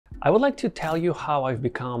I would like to tell you how I've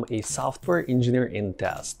become a software engineer in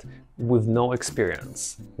test with no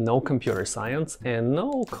experience, no computer science, and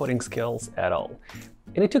no coding skills at all.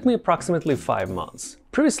 And it took me approximately 5 months.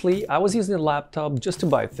 Previously, I was using a laptop just to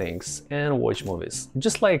buy things and watch movies,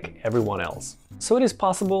 just like everyone else. So it is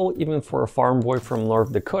possible even for a farm boy from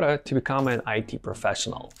North Dakota to become an IT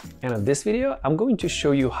professional. And in this video, I'm going to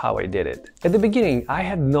show you how I did it. At the beginning, I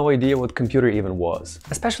had no idea what computer even was,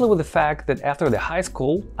 especially with the fact that after the high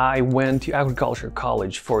school, I went to agriculture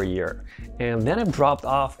college for a year. And then I dropped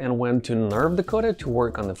off and went to North Dakota to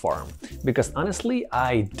work on the farm. Because honestly,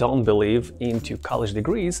 I don't believe into college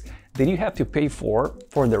degrees that you have to pay for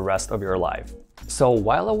the rest of your life. So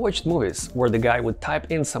while I watched movies where the guy would type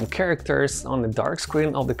in some characters on the dark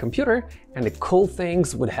screen of the computer and the cool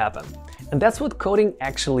things would happen. And that's what coding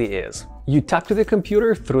actually is. You talk to the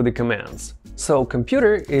computer through the commands. So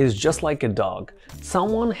computer is just like a dog.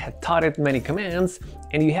 Someone had taught it many commands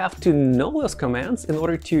and you have to know those commands in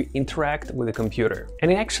order to interact with the computer.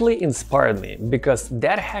 And it actually inspired me because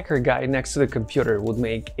that hacker guy next to the computer would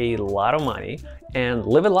make a lot of money and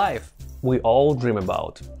live a life we all dream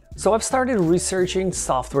about. So I've started researching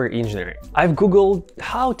software engineering. I've Googled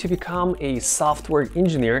how to become a software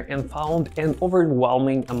engineer and found an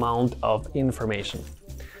overwhelming amount of information.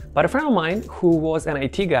 But a friend of mine who was an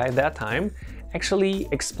IT guy at that time actually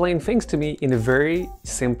explained things to me in a very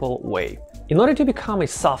simple way. In order to become a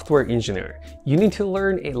software engineer, you need to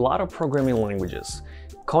learn a lot of programming languages,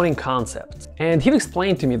 coding concepts. And he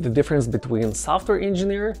explained to me the difference between software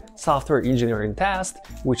engineer in test,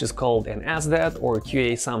 which is called an SDET or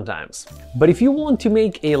QA sometimes. But if you want to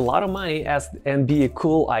make a lot of money and be a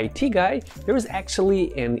cool IT guy, there is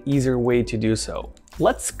actually an easier way to do so.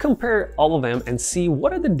 Let's compare all of them and see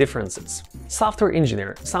what are the differences. Software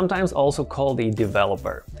engineer, sometimes also called a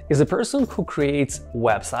developer, is a person who creates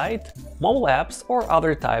website, mobile apps, or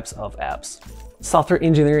other types of apps. Software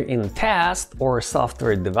engineer in test or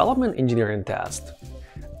software development engineer in test,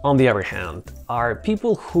 on the other hand, are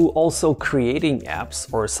people who also creating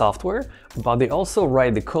apps or software, but they also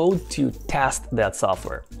write the code to test that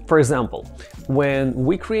software. For example, when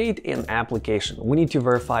we create an application, we need to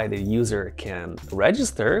verify the user can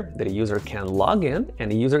register, that a user can log in,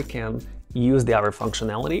 and the user can use the other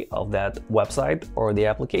functionality of that website or the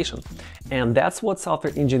application. And that's what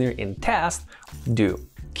software engineer in test do.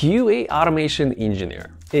 QA automation engineer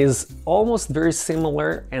is almost very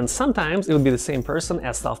similar, and sometimes it would be the same person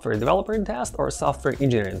as software developer in test or software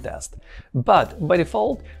engineer in test. But by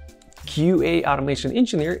default, QA automation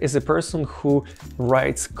engineer is a person who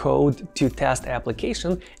writes code to test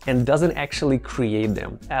application and doesn't actually create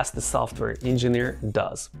them, as the software engineer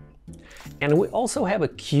does. And we also have a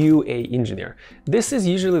QA engineer. This is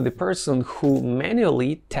usually the person who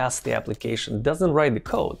manually tests the application, doesn't write the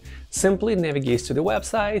code, simply navigates to the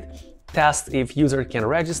website, tests if user can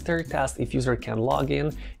register, tests if user can log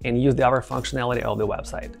in, and use the other functionality of the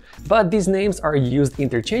website. But these names are used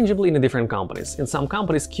interchangeably in the different companies. In some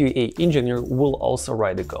companies, QA engineer will also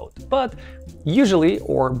write the code. But usually,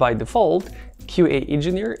 or by default, QA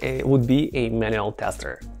engineer would be a manual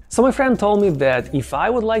tester. So my friend told me that if I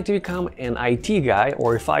would like to become an IT guy,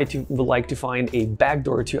 or if I would like to find a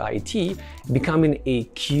backdoor to IT, becoming a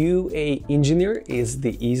QA engineer is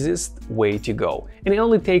the easiest way to go. And it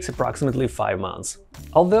only takes approximately 5 months.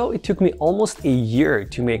 Although it took me almost a year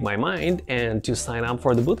to make my mind and to sign up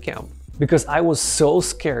for the bootcamp. Because I was so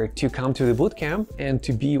scared to come to the bootcamp and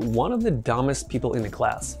to be one of the dumbest people in the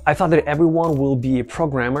class. I thought that everyone will be a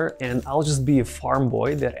programmer and I'll just be a farm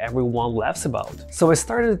boy that everyone laughs about. So I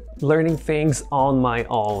started learning things on my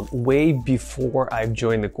own way before I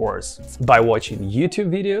joined the course. By watching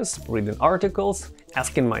YouTube videos, reading articles,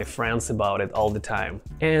 asking my friends about it all the time.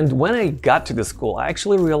 And when I got to the school, I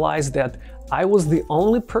actually realized that I was the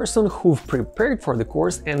only person who prepared for the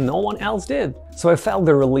course and no one else did. So I felt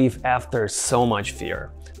the relief after so much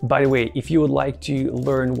fear. By the way, if you would like to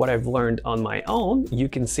learn what I've learned on my own, you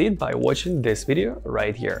can see it by watching this video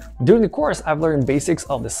right here. During the course, I've learned basics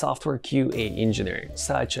of the software QA engineering,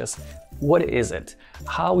 such as what is it?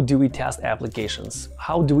 How do we test applications?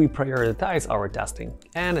 How do we prioritize our testing?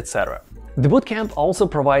 And etc. The bootcamp also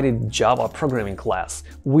provided Java programming class,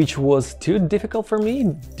 which was too difficult for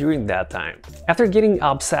me during that time. After getting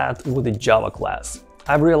upset with the Java class,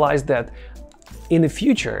 I realized that In the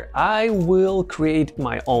future, I will create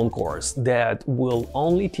my own course that will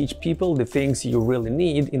only teach people the things you really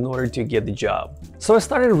need in order to get the job. So I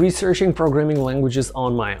started researching programming languages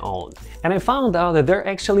on my own, and I found out that they're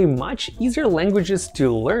actually much easier languages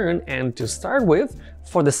to learn and to start with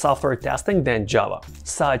for the software testing than Java,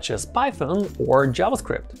 such as Python or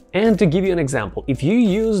JavaScript. And to give you an example, if you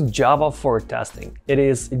use Java for testing, it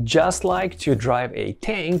is just like to drive a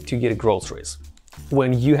tank to get groceries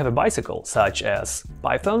when you have a bicycle, such as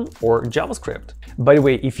Python or JavaScript. By the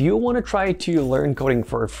way, if you want to try to learn coding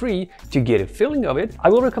for free to get a feeling of it, I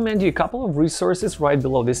will recommend you a couple of resources right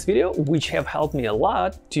below this video, which have helped me a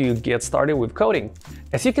lot to get started with coding.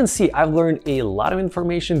 As you can see, I've learned a lot of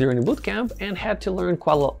information during the bootcamp and had to learn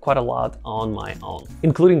quite a lot on my own,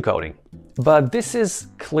 including coding. But this is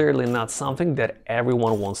clearly not something that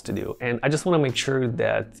everyone wants to do, and I just want to make sure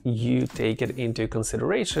that you take it into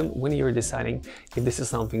consideration when you're deciding if this is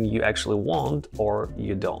something you actually want or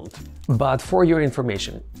you don't. But for your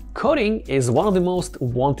information, coding is one of the most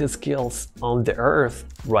wanted skills on the earth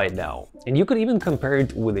right now, and you could even compare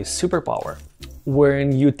it with a superpower,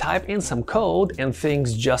 when you type in some code and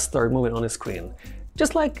things just start moving on the screen.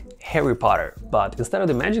 Just like Harry Potter, but instead of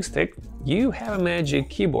the magic stick, you have a magic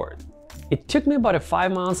keyboard. It took me about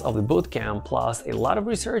 5 months of the bootcamp plus a lot of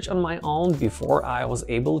research on my own before I was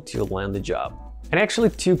able to land the job. It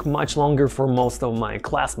actually took much longer for most of my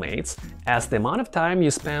classmates, as the amount of time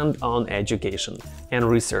you spend on education and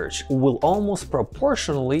research will almost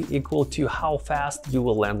proportionally equal to how fast you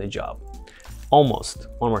will land the job. Almost.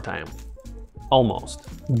 One more time. Almost.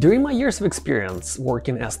 During my years of experience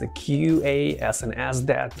working as the QA, as an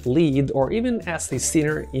SDET lead, or even as the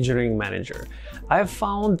senior engineering manager, I have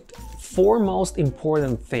found 4 most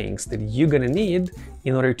important things that you're gonna need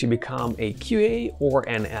in order to become a QA or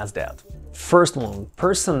an SDET. First one,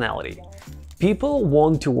 personality. People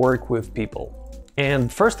want to work with people.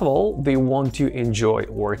 And first of all, they want to enjoy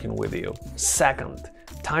working with you. Second,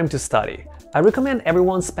 time to study. I recommend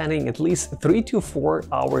everyone spending at least 3 to 4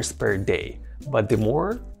 hours per day, but the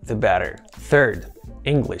more, the better. Third,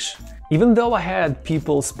 English. Even though I had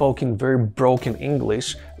people speaking very broken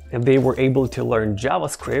English, and they were able to learn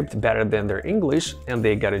JavaScript better than their English and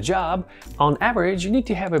they got a job, on average, you need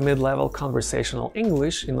to have a mid-level conversational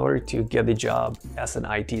English in order to get the job as an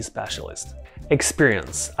IT specialist.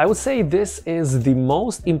 Experience. I would say this is the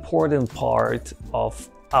most important part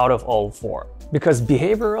out of all 4. Because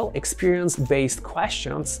behavioral experience-based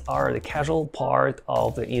questions are the casual part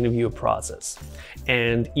of the interview process.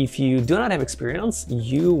 And if you do not have experience,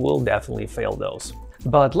 you will definitely fail those.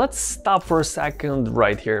 But let's stop for a second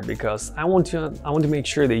right here, because I want to make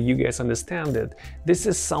sure that you guys understand that this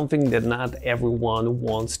is something that not everyone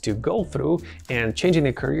wants to go through, and changing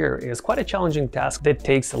a career is quite a challenging task that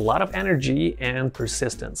takes a lot of energy and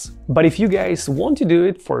persistence. But if you guys want to do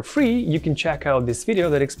it for free, you can check out this video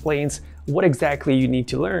that explains what exactly you need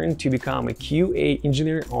to learn to become a QA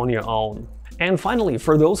engineer on your own. And finally,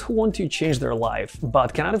 for those who want to change their life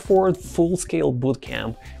but cannot afford full-scale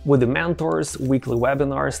bootcamp with the mentors, weekly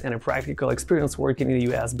webinars, and a practical experience working in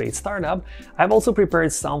a US-based startup, I've also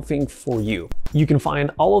prepared something for you. You can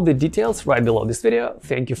find all of the details right below this video.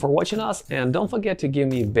 Thank you for watching us, and don't forget to give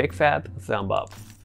me a big fat thumb up.